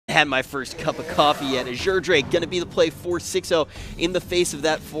had my first cup of coffee yet. Azure Drake going to be the play for Xixo in the face of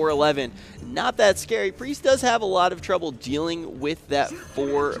that 411. Not that scary. Priest does have a lot of trouble dealing with that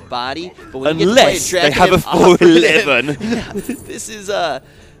 4 body, but when unless they have a 411, yeah, this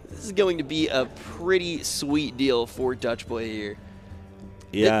is going to be a pretty sweet deal for Dutchboy here.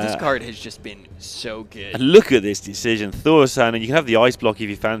 Yeah, this card has just been so good. And look at this decision, Thorsan, and you can have the ice block if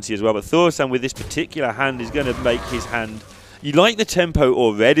you fancy as well. But Thorsan with this particular hand is going to make his hand. You like the tempo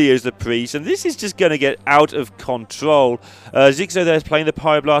already as the Priest, and this is just going to get out of control. Xixo there is playing the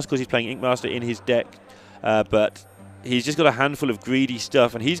Pyroblast because he's playing Inkmaster in his deck, but he's just got a handful of greedy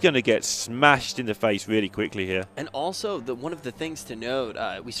stuff, and he's going to get smashed in the face really quickly here. And also, one of the things to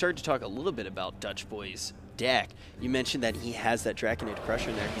note, we started to talk a little bit about Dutchboy's deck. You mentioned that he has that Draconid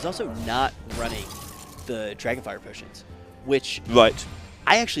Crusher in there. He's also not running the Dragonfire Potions, which... Right.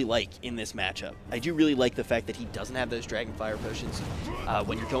 I actually like in this matchup. I do really like the fact that he doesn't have those Dragonfire Potions.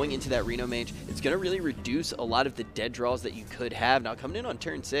 When you're going into that Reno Mage, it's going to really reduce a lot of the dead draws that you could have. Now, coming in on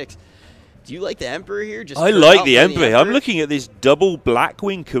turn 6, do you like the Emperor here? I like the Emperor. I'm looking at this double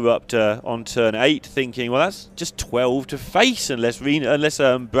Blackwing Corruptor on turn 8, thinking, well, that's just 12 to face unless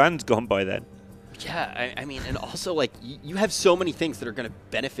Brand's gone by then. Yeah, I mean, and also, like, you have so many things that are going to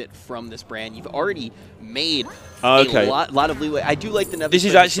benefit from this Brand. You've already made a lot of leeway. I do like the Nether. This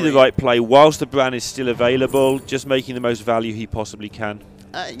is actually the right play. Whilst the Brand is still available, just making the most value he possibly can.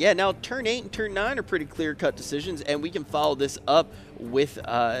 Yeah, now turn 8 and turn 9 are pretty clear-cut decisions, and we can follow this up with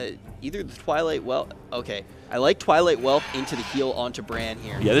either the Twilight Whelp. Okay, I like Twilight Whelp into the heal onto Bran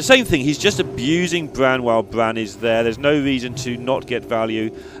here. Yeah, the same thing. He's just abusing Bran while Bran is there. There's no reason to not get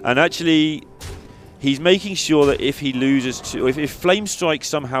value. And actually... he's making sure that if he loses to, if Flame Strike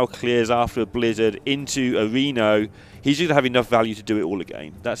somehow clears after a Blizzard into a Reno, he's going to have enough value to do it all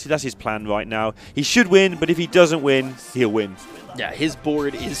again. That's his plan right now. He should win, but if he doesn't win, he'll win. Yeah, his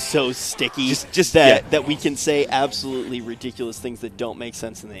board is so sticky that we can say absolutely ridiculous things that don't make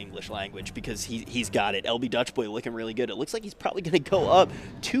sense in the English language because he's got it. lbdutchboy looking really good. It looks like he's probably going to go up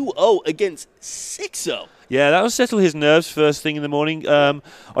 2-0 against Xixo. Yeah, that'll settle his nerves first thing in the morning.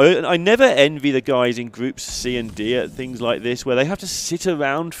 I never envy the guys in groups C and D at things like this where they have to sit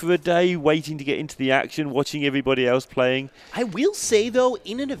around for a day waiting to get into the action, watching everybody else playing. I will say, though,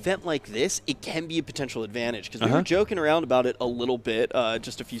 in an event like this, it can be a potential advantage because we were joking around about it a little bit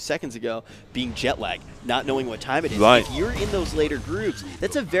just a few seconds ago, being jet lag, not knowing what time it is. Right. If you're in those later groups,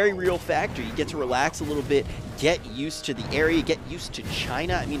 that's a very real factor. You get to relax a little bit, get used to the area, get used to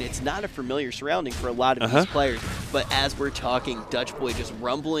China. I mean, it's not a familiar surrounding for a lot of these players, but as we're talking, Dutchboy just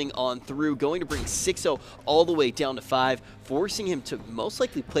rumbling on through, going to bring Xixo all the way down to 5, forcing him to most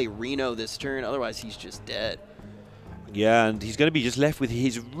likely play Reno this turn, otherwise he's just dead. Yeah, and he's going to be just left with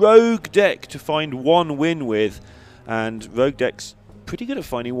his Rogue deck to find one win with, and Rogue deck's pretty good at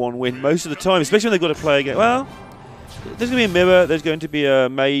finding one win most of the time, especially when they've got to play again. Well, there's going to be a Mirror, there's going to be a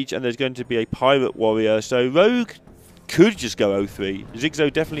Mage, and there's going to be a Pirate Warrior, so Rogue could just go 0-3.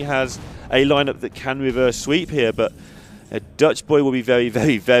 Xixo definitely has a lineup that can reverse sweep here, but Dutchboy will be very,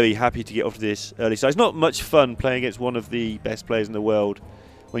 very, very happy to get off to this early. So it's not much fun playing against one of the best players in the world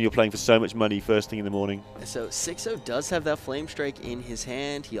when you're playing for so much money first thing in the morning. So Xixo does have that Flame Strike in his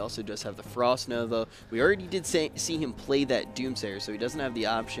hand. He also does have the Frost Nova. We already did see him play that Doomsayer, so he doesn't have the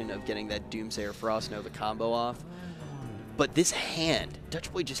option of getting that Doomsayer Frost Nova combo off. But this hand,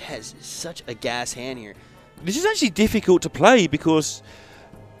 Dutchboy just has such a gas hand here. This is actually difficult to play because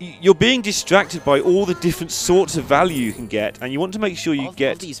you're being distracted by all the different sorts of value you can get, and you want to make sure you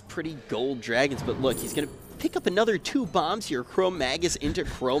get these pretty gold dragons. But look, he's going to pick up another 2 bombs here. Chromagus into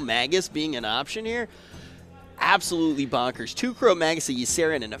Chromagus being an option here. Absolutely bonkers. 2 Chromagus, a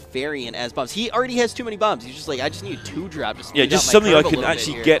Yserian, and a Farian as bombs. He already has too many bombs. He's just like, I just need 2 drop. Just something I can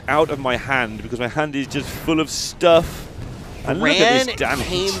actually get out of my hand because my hand is just full of stuff. And look at this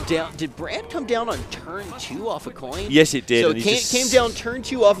damage. Did Brand come down on turn 2 off a coin? Yes, it did. So it came down turn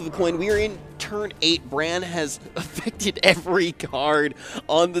 2 off of a coin. We are in turn 8. Brand has affected every card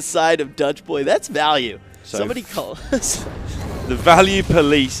on the side of Dutchboy. That's value. So somebody call us. The value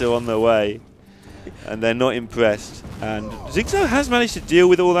police are on the way, and they're not impressed. And Xixo has managed to deal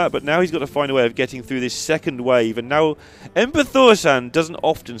with all that, but now he's got to find a way of getting through this second wave. And now Emperor Thorsan doesn't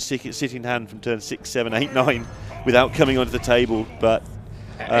often sit in hand from turn 6, 7, 8, 9 without coming onto the table, but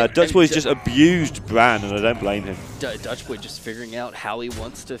Dutchboy's just abused Bran, and I don't blame him. Dutchboy just figuring out how he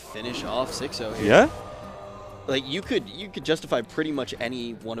wants to finish off Xixo here. Yeah? Like, you could justify pretty much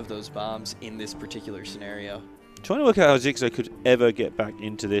any one of those bombs in this particular scenario. Trying to work out how Xixo could ever get back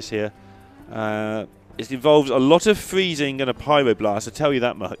into this here. It involves a lot of freezing and a Pyroblast, I tell you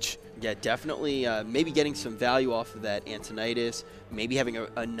that much. Yeah, definitely. Maybe getting some value off of that Antonitis. Maybe having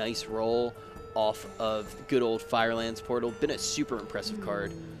a nice roll off of good old Firelands Portal. Been a super impressive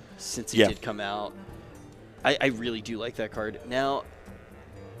card since it did come out. I really do like that card. Now,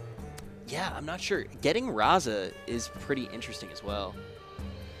 yeah, I'm not sure. Getting Raza is pretty interesting as well.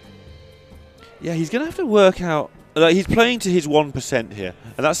 Yeah, he's going to have to work out. Like, he's playing to his 1% here,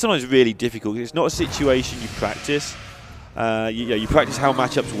 and that's sometimes really difficult. It's not a situation you practice. You practice how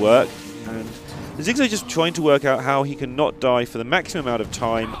matchups work, and Xixo just trying to work out how he can not die for the maximum amount of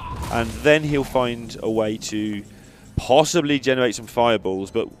time, and then he'll find a way to possibly generate some fireballs.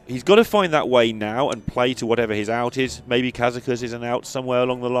 But he's got to find that way now and play to whatever his out is. Maybe Kazakus is an out somewhere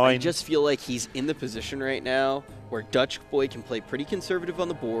along the line. I just feel like he's in the position right now where Dutch Boy can play pretty conservative on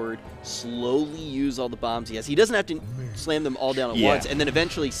the board, slowly use all the bombs he has. He doesn't have to slam them all down at once, and then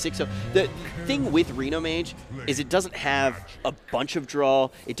eventually Xixo. The thing with Reno Mage is it doesn't have a bunch of draw.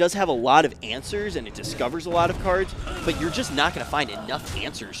 It does have a lot of answers, and it discovers a lot of cards, but you're just not going to find enough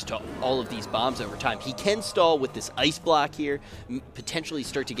answers to all of these bombs over time. He can stall with this ice block here, potentially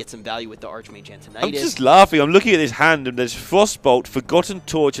start to get some value with the Archmage Antonitis. I'm just laughing. I'm looking at this hand, and there's Frostbolt, Forgotten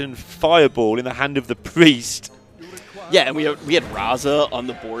Torch, and Fireball in the hand of the Priest. Yeah, and we had Raza on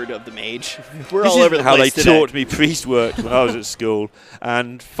the board of the Mage. We're this all over the how place they today. taught me Priest worked when I was at school.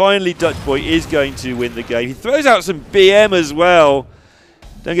 And finally, Dutch Boy is going to win the game. He throws out some BM as well.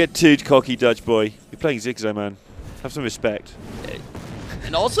 Don't get too cocky, Dutch Boy. You're playing Xixo, man. Have some respect.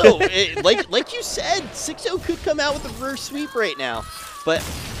 And also, like you said, Xixo could come out with a reverse sweep right now. But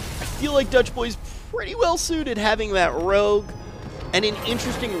I feel like Dutch Boy's pretty well suited having that rogue. And an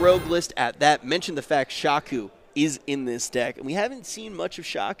interesting rogue list at that. Mentioned the fact Shaku is in this deck, and we haven't seen much of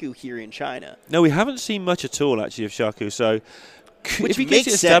Shaku here in China. No, we haven't seen much at all, actually, of Shaku. So, which if he gets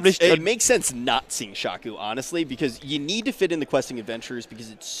makes established, sense. It makes sense not seeing Shaku, honestly, because you need to fit in the Questing Adventurers because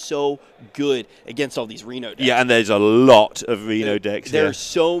it's so good against all these Reno decks. Yeah, and there's a lot of Reno decks. There are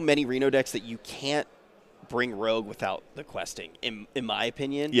so many Reno decks that you can't bring Rogue without the Questing, in my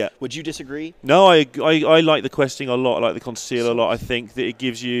opinion. Yeah. Would you disagree? No, I like the Questing a lot. I like the Conceal a lot. I think that it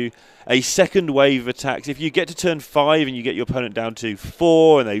gives you a second wave of attacks. If you get to turn 5 and you get your opponent down to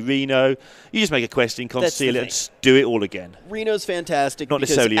 4 and they Reno, you just make a Questing, Conceal it, and do it all again. Reno's fantastic Not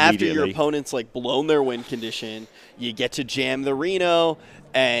because necessarily after your immediately. opponent's like blown their win condition, you get to jam the Reno,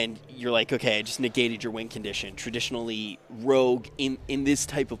 and you're like, okay, I just negated your win condition. Traditionally, Rogue in this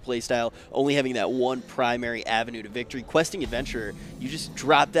type of playstyle, only having that one primary avenue to victory. Questing Adventurer, you just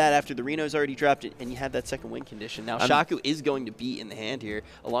drop that after the Reno's already dropped it, and you have that second win condition. Now, Shaku is going to be in the hand here,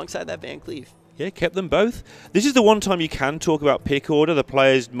 alongside that Van Cleef. Yeah, kept them both. This is the one time you can talk about pick order. The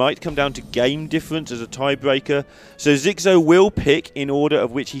players might come down to game difference as a tiebreaker. So Xixo will pick in order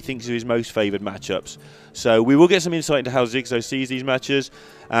of which he thinks are his most favoured matchups. So we will get some insight into how Xixo sees these matches.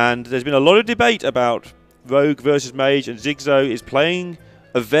 And there's been a lot of debate about Rogue versus Mage, and Xixo is playing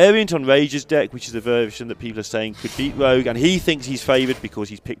a variant on Rage's deck, which is the version that people are saying could beat Rogue, and he thinks he's favoured because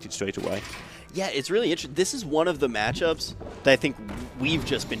he's picked it straight away. Yeah, it's really interesting. This is one of the matchups that I think we've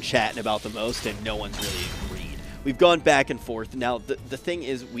just been chatting about the most, and no one's really agreed. We've gone back and forth. Now, the thing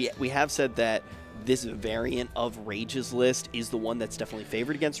is, we have said that this variant of Rage's list is the one that's definitely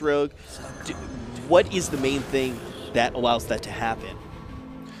favored against Rogue. What is the main thing that allows that to happen?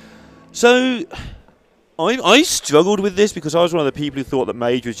 So, I struggled with this because I was one of the people who thought that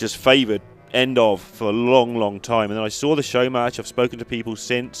Mage was just favoured end of for a long, long time. And then I saw the show match. I've spoken to people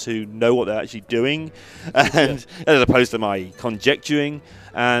since who know what they're actually doing, and as opposed to my conjecturing.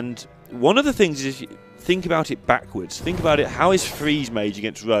 And one of the things is, think about it backwards. Think about it, how is Freeze Mage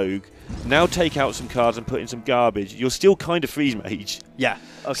against Rogue? Now take out some cards and put in some garbage. You're still kind of Freeze Mage. Yeah,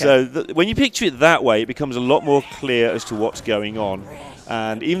 okay. So when you picture it that way, it becomes a lot more clear as to what's going on.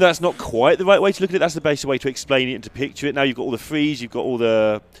 And even though that's not quite the right way to look at it, that's the basic way to explain it and to picture it. Now you've got all the freeze, you've got all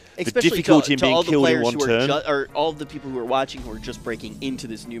the difficulty in being killed in one turn. Or all of the people who are watching who are just breaking into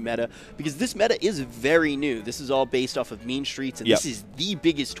this new meta, because this meta is very new. This is all based off of Mean Streets, and this is the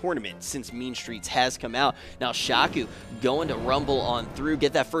biggest tournament since Mean Streets has come out. Now Shaku going to rumble on through,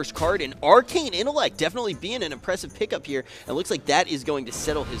 get that first card, and Arcane Intellect definitely being an impressive pickup here. And it looks like that is going to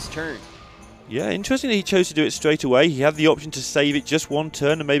settle his turn. Yeah, interesting that he chose to do it straight away. He had the option to save it just one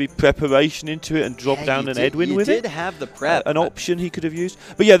turn and maybe preparation into it and drop down an Edwin with it. He did have the prep. An option he could have used.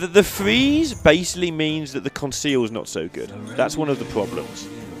 But yeah, the freeze basically means that the conceal is not so good. That's one of the problems.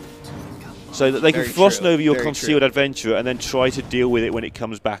 So that they can frost over your concealed adventurer and then try to deal with it when it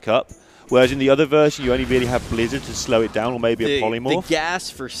comes back up. Whereas in the other version, you only really have Blizzard to slow it down, or maybe a Polymorph. The gas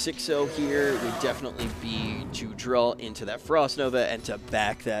for Xixo here would definitely be to draw into that Frost Nova and to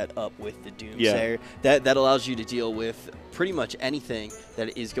back that up with the Doomsayer. That allows you to deal with pretty much anything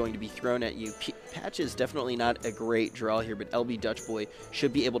that is going to be thrown at you. Patch is definitely not a great draw here, but lbdutchboy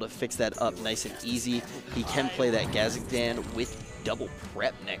should be able to fix that up nice and easy. He can play that Gazigdan with double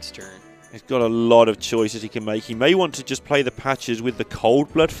prep next turn. He's got a lot of choices he can make. He may want to just play the patches with the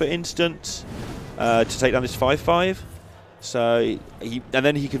Cold Blood, for instance, to take down this 5/5. So and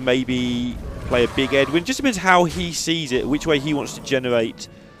then he can maybe play a big Edwin. Just depends how he sees it, which way he wants to generate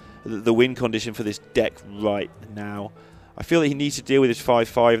the win condition for this deck right now. I feel that he needs to deal with his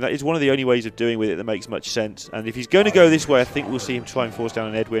 5/5. That is one of the only ways of doing with it that makes much sense. And if he's going to go this way, I think we'll see him try and force down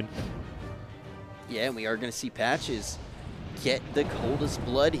an Edwin. Yeah, and we are going to see Patches get the coldest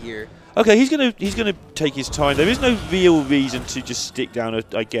blood here. Okay, he's gonna take his time. There is no real reason to just stick down,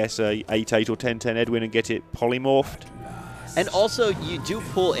 I guess, a 8/8 or 10/10 Edwin and get it polymorphed. And also, you do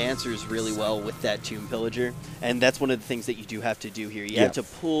pull answers really well with that Tomb Pillager, and that's one of the things that you do have to do here. You have to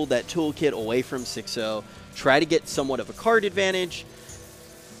pull that toolkit away from Xixo, try to get somewhat of a card advantage,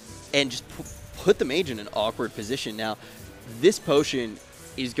 and just put the mage in an awkward position. Now, this potion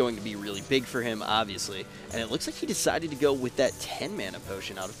is going to be really big for him, obviously, and it looks like he decided to go with that 10-mana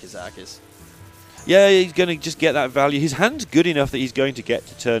potion out of Kazakus. Yeah, he's going to just get that value. His hand's good enough that he's going to get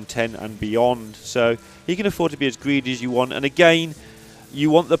to turn 10 and beyond, so he can afford to be as greedy as you want. And again, you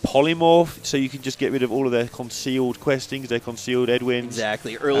want the polymorph, so you can just get rid of all of their concealed questings, their concealed Edwins.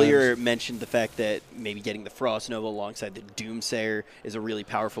 Exactly. Earlier mentioned the fact that maybe getting the Frost Nova alongside the Doomsayer is a really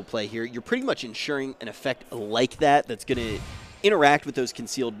powerful play here. You're pretty much ensuring an effect like that that's going to interact with those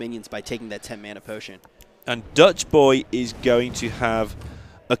concealed minions by taking that 10-mana potion. And Dutchboy is going to have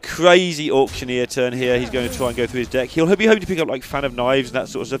a crazy auctioneer turn here. He's going to try and go through his deck. He'll be hoping to pick up like Fan of Knives and that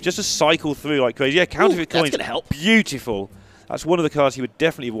sort of stuff, just to cycle through like crazy. Yeah, counterfeit coins. That's going to help. Beautiful. That's one of the cards he would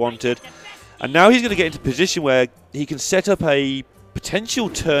definitely have wanted. And now he's going to get into a position where he can set up a potential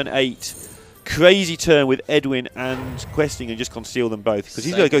turn 8 crazy turn with Edwin and questing and just conceal them both, because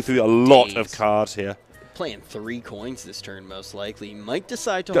he's going to go through a lot of cards here. Playing 3 coins this turn, most likely. He might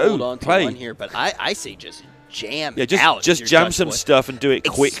decide to hold on to one here, but I say just jam out. Just jam some stuff and do it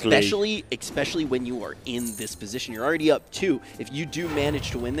quickly. Especially when you are in this position. You're already up 2. If you do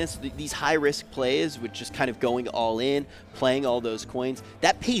manage to win this, these high-risk plays with just kind of going all in, playing all those coins,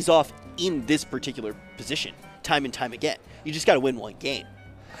 that pays off in this particular position time and time again. You just got to win one game.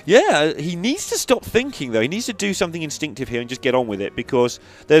 Yeah, he needs to stop thinking, though. He needs to do something instinctive here and just get on with it, because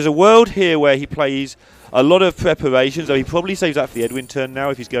there's a world here where he plays a lot of preparations, though he probably saves that for the Edwin turn now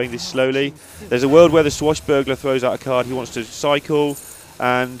if he's going this slowly. There's a world where the Swashbuckler throws out a card he wants to cycle,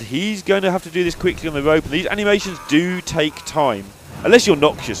 and he's going to have to do this quickly on the rope. And these animations do take time, unless you're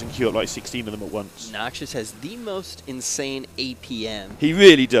Noxious and queue up like 16 of them at once. Noxious has the most insane APM. He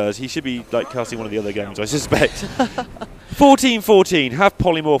really does. He should be like casting one of the other games, I suspect. 14-14, have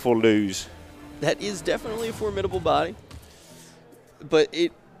polymorph or lose. That is definitely a formidable body. But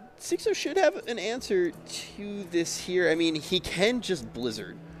Xixo should have an answer to this here. I mean, he can just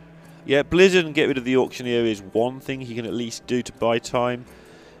Blizzard. Yeah, Blizzard and get rid of the Auctioneer is one thing he can at least do to buy time.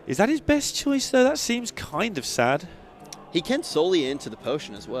 Is that his best choice, though? That seems kind of sad. He can solely into the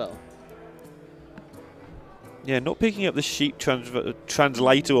potion as well. Yeah, not picking up the sheep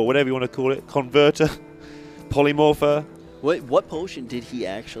translator or whatever you want to call it. Converter. Polymorpher. What potion did he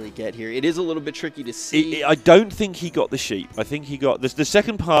actually get here? It is a little bit tricky to see. I don't think he got the sheep. I think he got... The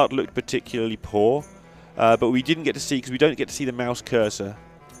second part looked particularly poor, but we didn't get to see, because we don't get to see the mouse cursor.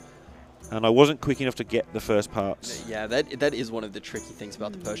 And I wasn't quick enough to get the first parts. Yeah, that is one of the tricky things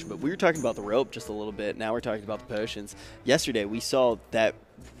about the potion. But we were talking about the rope just a little bit. Now we're talking about the potions. Yesterday, we saw that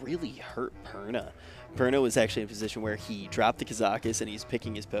really hurt Perna. Perna was actually in a position where he dropped the Kazakus and he's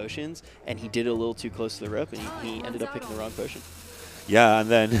picking his potions, and he did it a little too close to the rope, and he ended up picking the wrong potion. Yeah, and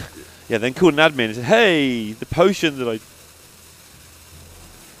then called an admin and said, hey, the potion that I...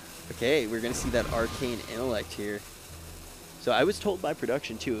 Okay, we're going to see that Arcane Intellect here. So I was told by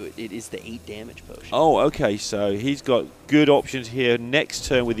production, too, it is the 8 damage potion. Oh, okay, so he's got good options here next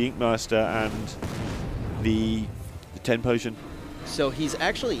turn with the Inkmaster and the 10 potion. So he's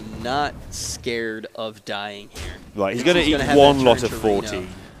actually not scared of dying here. Right, he's going to eat one lot of 14.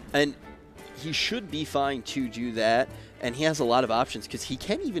 And he should be fine to do that. And he has a lot of options, because he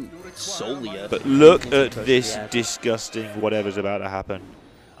can't even Solia. But look at this disgusting whatever's about to happen.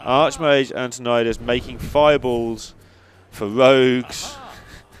 Archmage Antonidas making fireballs for rogues.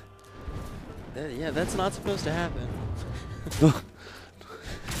 Yeah, that's not supposed to happen.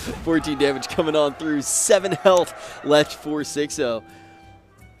 14 damage coming on through, 7 health left for Xixo.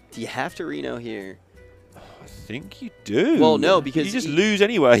 Do you have to Reno here? I think you do. Well, no, because you just lose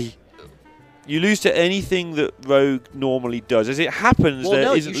anyway. You lose to anything that Rogue normally does. As it happens,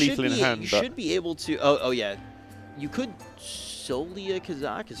 there isn't lethal in hand. You should be able to. Oh yeah, you could solely a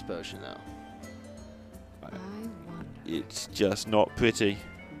Kazakus potion though. It's just not pretty.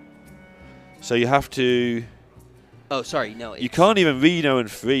 So you have to. Oh, sorry, no. You can't even Reno and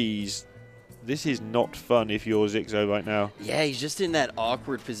freeze. This is not fun if you're Xixo right now. Yeah, he's just in that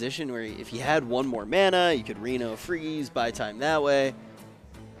awkward position where if he had one more mana, you could Reno freeze, buy time that way.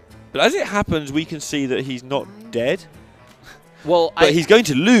 But as it happens, we can see that he's not dead. Well, but he's going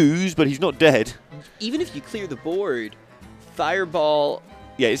to lose, but he's not dead. Even if you clear the board, Fireball.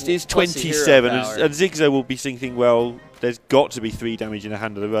 Yeah, it's 27, and Xixo will be thinking, well, there's got to be 3 damage in the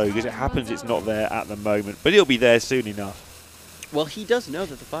hand of the Rogue. As it happens, it's not there at the moment, but it'll be there soon enough. Well, he does know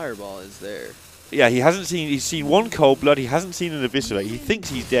that the Fireball is there. Yeah, he's seen 1 Cold Blood, he hasn't seen an Eviscerate, he thinks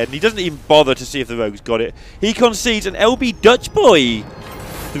he's dead, and he doesn't even bother to see if the Rogue's got it. He concedes an lbdutchboy,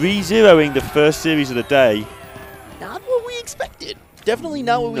 3-0ing the first series of the day. Not what we expected. Definitely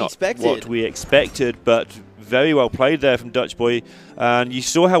not what we expected. Not what we expected, but very well played there from Dutchboy. And you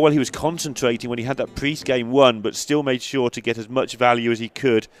saw how well he was concentrating when he had that pre-game one, but still made sure to get as much value as he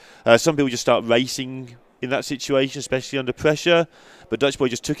could. Some people just start racing in that situation, especially under pressure. But Dutchboy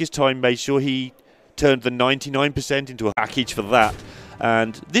just took his time, made sure he turned the 99% into a package for that.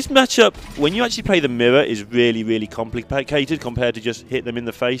 And this matchup, when you actually play the mirror, is really, really complicated compared to just hit them in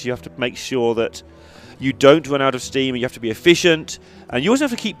the face. You have to make sure that you don't run out of steam, and you have to be efficient. And you also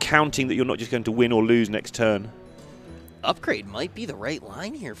have to keep counting that you're not just going to win or lose next turn. Upgrade might be the right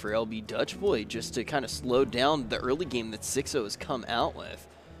line here for lbdutchboy, just to kind of slow down the early game that Xixo has come out with.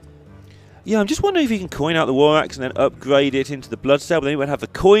 Yeah, I'm just wondering if you can coin out the War Axe and then upgrade it into the Blood Cell, but then you won't have the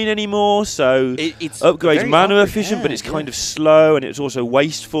coin anymore, so it's upgrade's mana efficient, but it's kind of slow, and it's also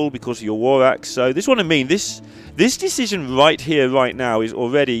wasteful because of your War Axe. So this is what I mean. This decision right here, right now, is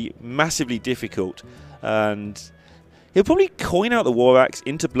already massively difficult, and he'll probably coin out the War Axe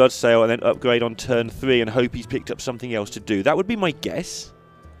into Blood Cell and then upgrade on turn 3 and hope he's picked up something else to do. That would be my guess.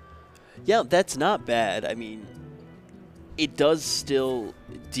 Yeah, that's not bad. I mean, it does still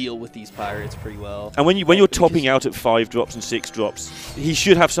deal with these pirates pretty well. And when you're topping out at 5 drops and 6 drops, he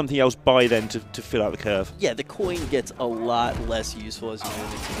should have something else by then to fill out the curve. Yeah, the coin gets a lot less useful as you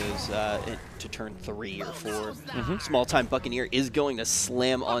move into those to turn 3 or 4. Small Time Buccaneer is going to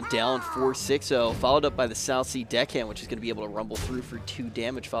slam on down for Xixo, followed up by the South Sea Deckhand, which is going to be able to rumble through for 2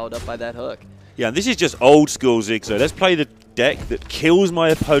 damage, followed up by that hook. Yeah, this is just old school Xixo. Let's play the deck that kills my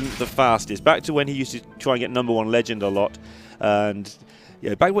opponent the fastest. Back to when he used to try and get #1 legend a lot. And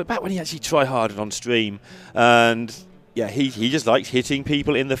yeah, back when he actually try-harded on stream. And yeah, he just likes hitting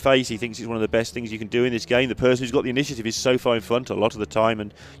people in the face. He thinks it's one of the best things you can do in this game. The person who's got the initiative is so far in front a lot of the time.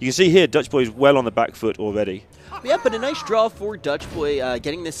 And you can see here, Dutchboy is well on the back foot already. Yeah, but a nice draw for Dutchboy,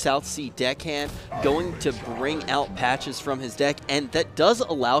 getting the South Sea Deckhand, going to bring out patches from his deck, and that does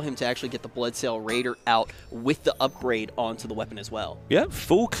allow him to actually get the Bloodsail Raider out with the upgrade onto the weapon as well. Yeah,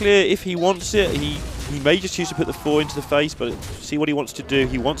 full clear if he wants it. He may just choose to put the 4 into the face, but see what he wants to do.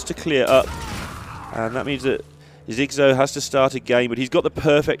 He wants to clear up, and that means that Xixo has to start again, but he's got the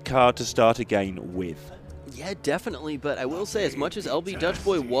perfect card to start again with. Yeah, definitely, but I will say, as much as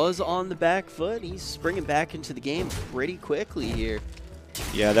lbdutchboy was on the back foot, he's springing back into the game pretty quickly here.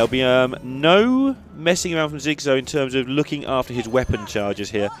 Yeah, there'll be no messing around from Xixo in terms of looking after his weapon charges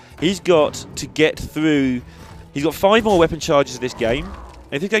here. He's got to get through. He's got 5 more weapon charges this game.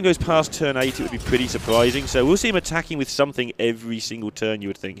 And if this game goes past turn 8, it would be pretty surprising. So we'll see him attacking with something every single turn, you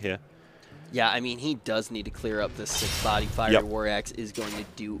would think, here. Yeah, I mean, he does need to clear up the 6-body. Fire War Axe is going to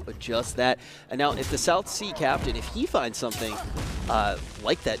do just that. And now, if the South Sea Captain, if he finds something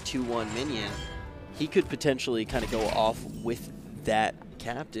like that 2-1 minion, he could potentially kind of go off with that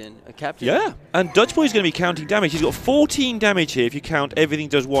Captain. Yeah, and Dutchboy's going to be counting damage. He's got 14 damage here if you count everything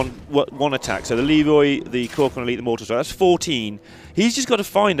does one attack. So the Leroy, the Corcoran Elite, the Mortal Strike, that's 14. He's just got to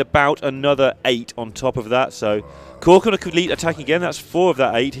find about another 8 on top of that. So Corcoran Elite attacking again, that's 4 of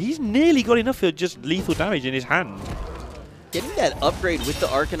that 8. He's nearly got enough for just lethal damage in his hand. Getting that upgrade with the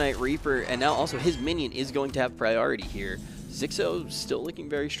Arcanite Reaper, and now also his minion is going to have priority here. Xixo still looking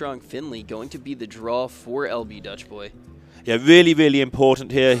very strong. Finley going to be the draw for lbdutchboy. Yeah, really, really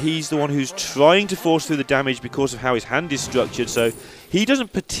important here. He's the one who's trying to force through the damage because of how his hand is structured. So he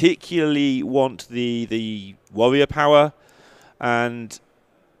doesn't particularly want the warrior power, and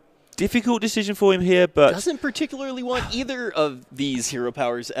difficult decision for him here, but doesn't particularly want either of these hero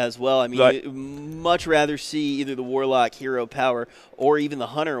powers as well. I mean, much rather see either the warlock hero power or even the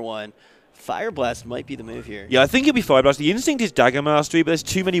hunter one Fire Blast might be the move here. Yeah, I think it'll be Fire Blast. The instinct is Dagger Mastery, but there's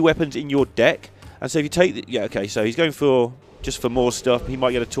too many weapons in your deck. And so if you take the... Yeah, okay, so he's going for... Just for more stuff. He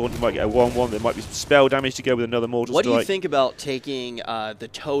might get a taunt, he might get a 1-1. There might be some spell damage to go with another Mortal Strike. What do you think about taking the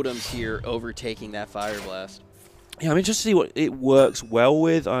totems here over taking that Fire Blast? Yeah, I'm interested to see what it works well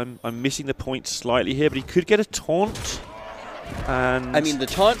with. I'm missing the point slightly here, but he could get a taunt. And I mean, the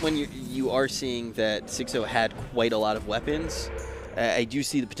taunt, when you are seeing that Xixo had quite a lot of weapons, I do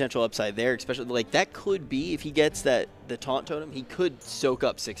see the potential upside there, especially like that could be, if he gets the taunt totem, he could soak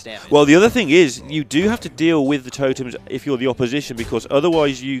up 6 damage. Well, the other thing is you do have to deal with the totems if you're the opposition, because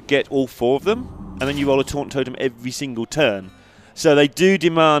otherwise you get all 4 of them and then you roll a taunt totem every single turn. So they do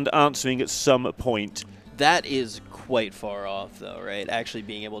demand answering at some point. That is quite far off though, right? Actually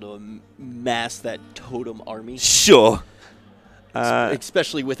being able to amass that totem army. Sure.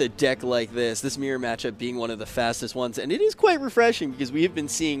 Especially with a deck like this mirror matchup being one of the fastest ones. And it is quite refreshing because we have been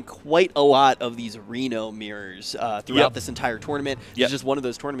seeing quite a lot of these Reno mirrors throughout this entire tournament. It's just one of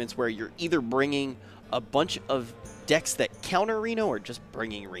those tournaments where you're either bringing a bunch of decks that counter Reno or just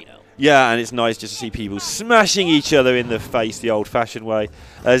bringing Reno. Yeah, and it's nice just to see people smashing each other in the face the old-fashioned way.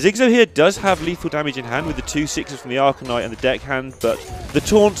 Xixo here does have lethal damage in hand with the 2 6s from the Arcanite and the deck hand, but the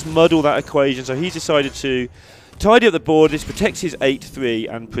taunts muddle that equation, so he's decided to tidy up the board. This protects his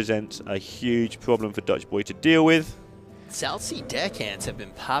 8-3 and presents a huge problem for WESG to deal with. South Sea deckhands have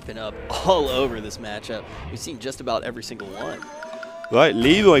been popping up all over this matchup. We've seen just about every single one. Right,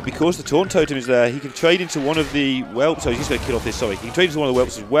 Leroy, because the taunt totem is there, he can trade into one of the whelps. So he's just going to kill off this, sorry. He can trade into one of the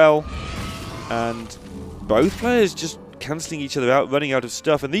whelps as well. And both players just cancelling each other out, running out of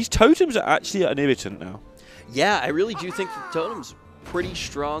stuff. And these totems are actually an irritant now. Yeah, I really do think the totems pretty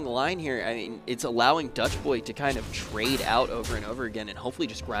strong line here. I mean, it's allowing WESG to kind of trade out over and over again and hopefully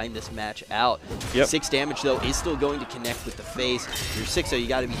just grind this match out. 6 damage, though, is still going to connect with the face. Your Xixo, you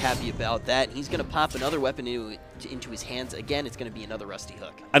got to be happy about that. He's going to pop another weapon into his hands. Again, it's going to be another Rusty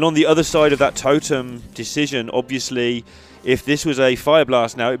Hook. And on the other side of that totem decision, obviously, if this was a Fire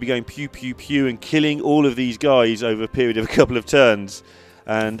Blast now, it'd be going pew, pew, pew and killing all of these guys over a period of a couple of turns.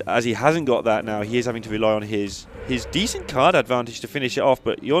 And as he hasn't got that now, he is having to rely on his decent card advantage to finish it off.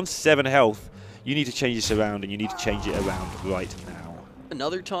 But you're on 7 health. You need to change this around, and you need to change it around right now.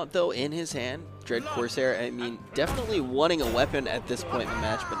 Another taunt, though, in his hand. Dread Corsair, I mean, definitely wanting a weapon at this point in the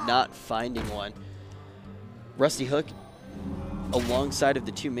match, but not finding one. Rusty Hook, alongside of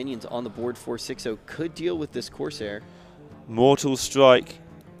the 2 minions on the board for Xixo, could deal with this Corsair. Mortal Strike.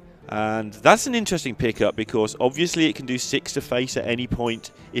 And that's an interesting pickup because obviously it can do 6 to face at any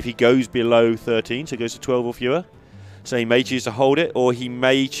point if he goes below 13, so it goes to 12 or fewer. So he may choose to hold it, or he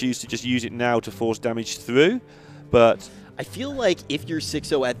may choose to just use it now to force damage through. But I feel like if you're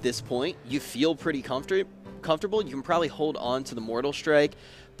Xixo at this point, you feel pretty comfortable. You can probably hold on to the Mortal Strike,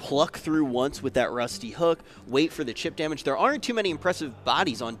 pluck through once with that Rusty Hook, wait for the chip damage. There aren't too many impressive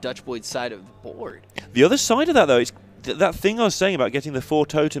bodies on WESG's side of the board. The other side of that, though, is that thing I was saying about getting the 4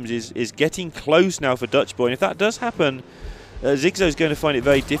 totems is getting close now for WESG. And if that does happen, Xixo is going to find it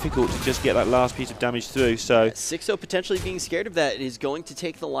very difficult to just get that last piece of damage through. So Xixo potentially being scared of that is going to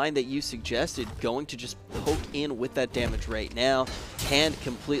take the line that you suggested, going to just poke in with that damage right now. Hand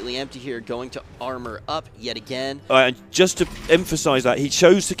completely empty here, going to armor up yet again. And just to emphasize that, he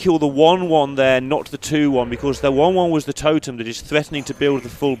chose to kill the 1-1 there, not the 2-1, because the 1-1 was the totem that is threatening to build the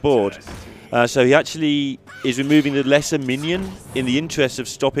full board. So he actually is removing the lesser minion in the interest of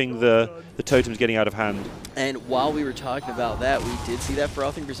stopping the totems getting out of hand. And while we were talking about that, we did see that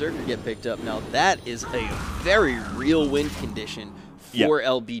Frothing Berserker get picked up. Now that is a very real win condition for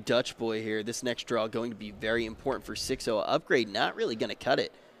lbdutchboy here. This next draw going to be very important for Xixo. Upgrade not really going to cut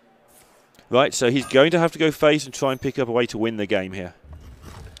it. Right, so he's going to have to go face and try and pick up a way to win the game here.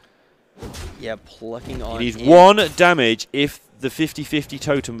 Yeah, plucking on. He needs 1 damage if the 50-50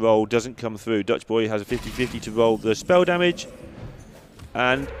 totem roll doesn't come through. WESG has a 50-50 to roll the spell damage.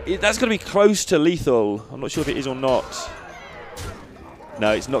 And that's going to be close to lethal. I'm not sure if it is or not.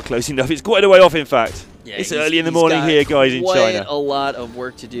 No, it's not close enough. It's quite a way off, in fact. Yeah, it's early in the morning here, guys, in China. A lot of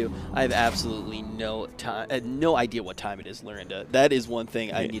work to do. I have absolutely no idea what time it is, Lorinda. That is one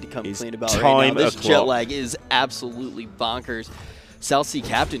thing I need to come clean about right now. This jet lag is absolutely bonkers. South Sea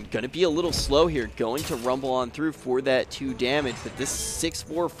Captain going to be a little slow here, going to rumble on through for that 2 damage, but this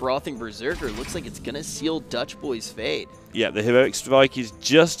 6-4 Frothing Berserker looks like it's going to seal WESG's fate. Yeah, the Heroic Strike is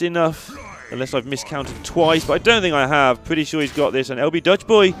just enough, unless I've miscounted twice, but I don't think I have. Pretty sure he's got this, and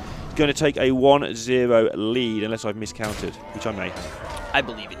lbdutchboy is going to take a 1-0 lead, unless I've miscounted, which I may have. I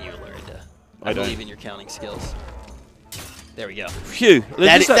believe in you, Lorinda. I believe in your counting skills. There we go. Phew.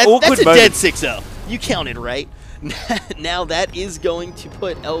 That's a dead 6-0. You counted right. Now that is going to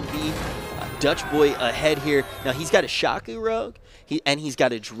put LB WESG ahead here. Now he's got a Shaku Rogue, and he's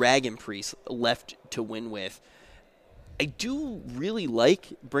got a Dragon Priest left to win with. I do really like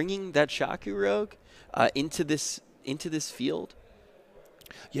bringing that Shaku Rogue into this field.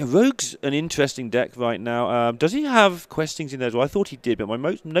 Yeah, Rogue's an interesting deck right now. Does he have Questings in there as well? I thought he did, but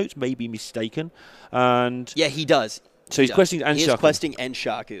my notes may be mistaken. And yeah, he does. So he's Questing and Shaku. He is Questing and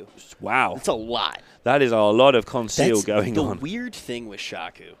Shaku. Wow. That's a lot. That is a lot of conceal going on. The weird thing with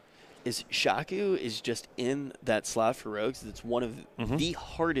Shaku is just in that slot for Rogues. It's one of the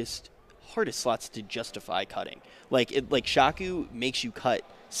hardest slots to justify cutting. Like Shaku makes you cut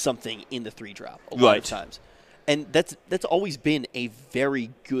something in the 3-drop a lot of times. And that's always been a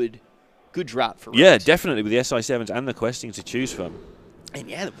very good drop for Rogues. Yeah, definitely with the SI7s and the Questing to choose from. And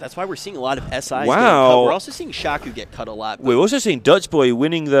yeah, that's why we're seeing a lot of SIs wow. getting cut. We're also seeing Shaku get cut a lot. We're also seeing WESG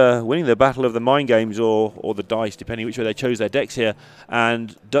winning the battle of the mind games or the dice, depending which way they chose their decks here.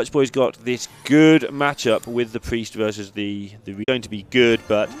 And WESG's got this good matchup with the Priest versus the going to be good,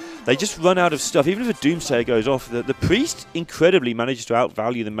 but they just run out of stuff. Even if a Doomsayer goes off, the Priest incredibly manages to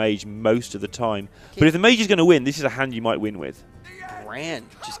outvalue the Mage most of the time. But if the Mage is going to win, this is a hand you might win with. Brand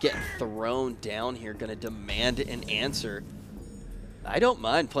just getting thrown down here, going to demand an answer. I don't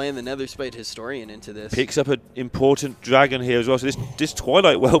mind playing the Netherspite Historian into this. Picks up an important dragon here as well. So this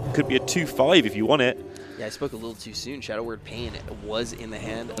Twilight Whelp could be a 2/5 if you want it. Yeah, I spoke a little too soon. Shadow Word Pain was in the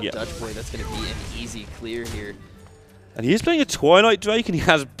hand of WESG. That's going to be an easy clear here. And he is playing a Twilight Drake, and he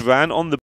has Bran on the